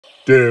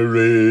There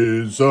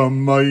is a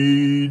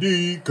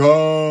mighty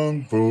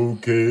Kung Fu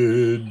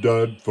kid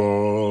that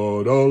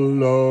fought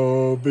all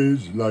of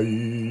his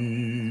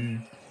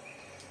life.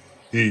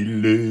 He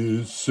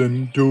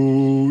listened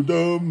to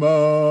the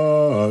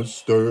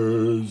masters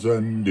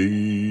and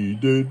he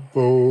did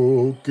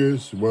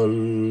focus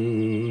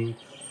well.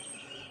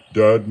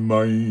 That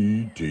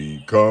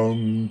mighty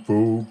Kung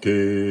Fu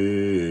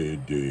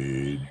kid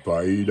did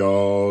fight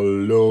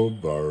all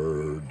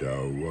over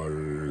the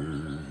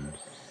world.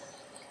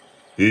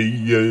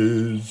 He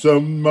is a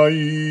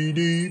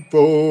mighty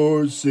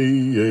force,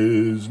 he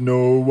is,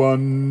 no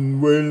one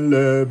will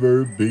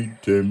ever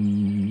beat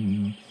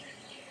him.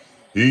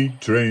 He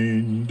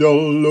trained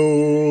all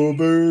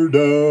over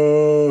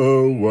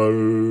the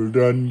world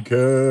and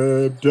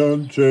kept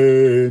on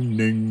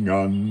training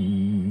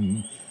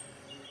on.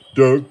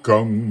 The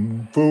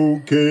Kung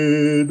Fu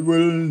kid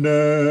will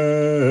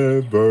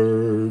never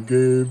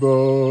give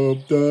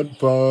up that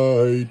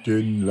fight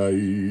in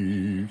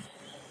life.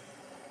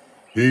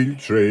 He'll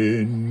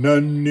train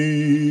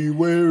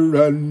anywhere,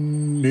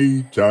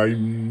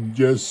 anytime,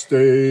 just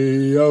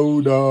stay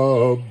out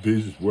of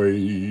his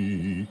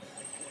way.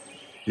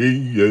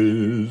 He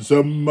is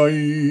a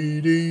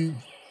mighty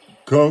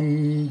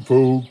Kung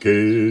Fu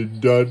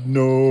kid that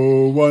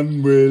no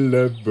one will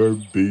ever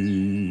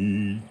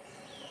beat.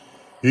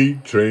 He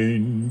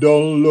trained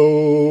all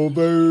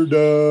over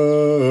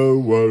the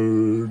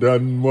world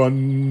and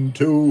won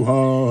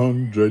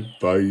 200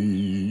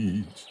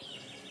 fights.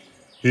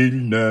 He'll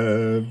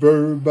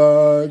never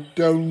back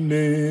down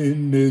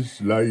in his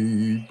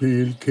life,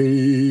 he'll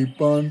keep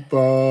on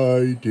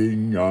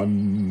fighting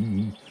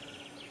on.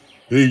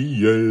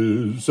 He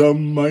is a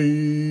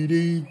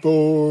mighty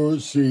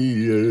force,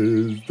 he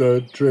is,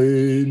 that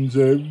trains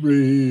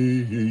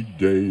every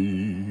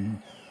day.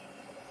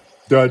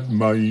 That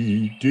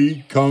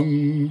mighty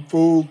Kung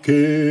Fu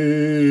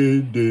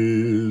kid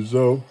is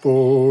a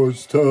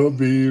force to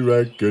be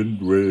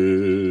reckoned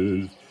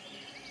with.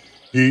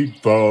 He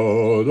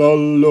fought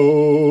all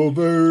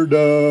over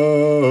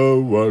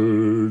the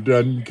world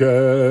and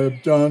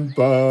kept on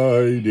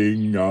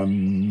fighting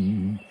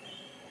on.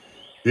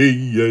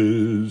 He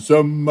is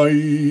a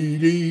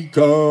mighty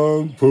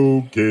Kung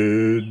Fu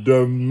kid,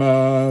 the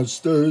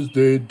masters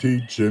did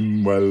teach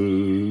him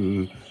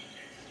well.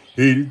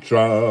 He'll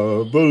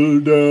travel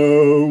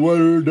the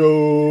world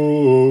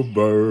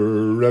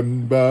over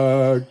and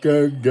back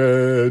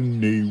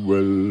again he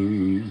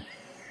will.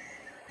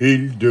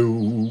 He'll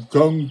do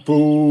Kung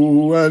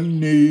Fu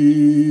anywhere,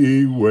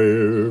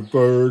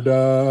 for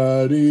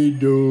that he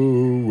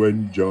do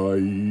enjoy.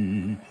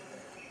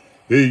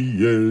 He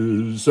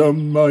is a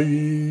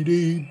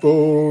mighty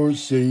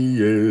force,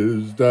 he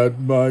is, that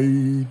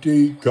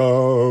mighty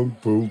Kung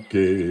Fu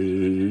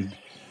kid.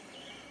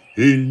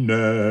 He'll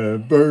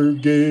never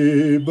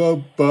give up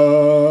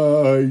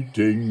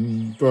fighting,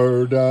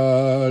 for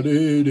that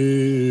it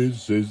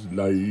is his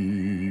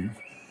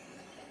life.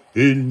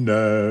 He'll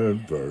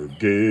never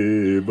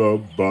give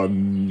up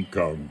on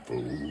Kung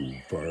Fu,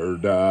 for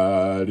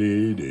that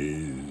it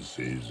is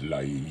his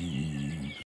life.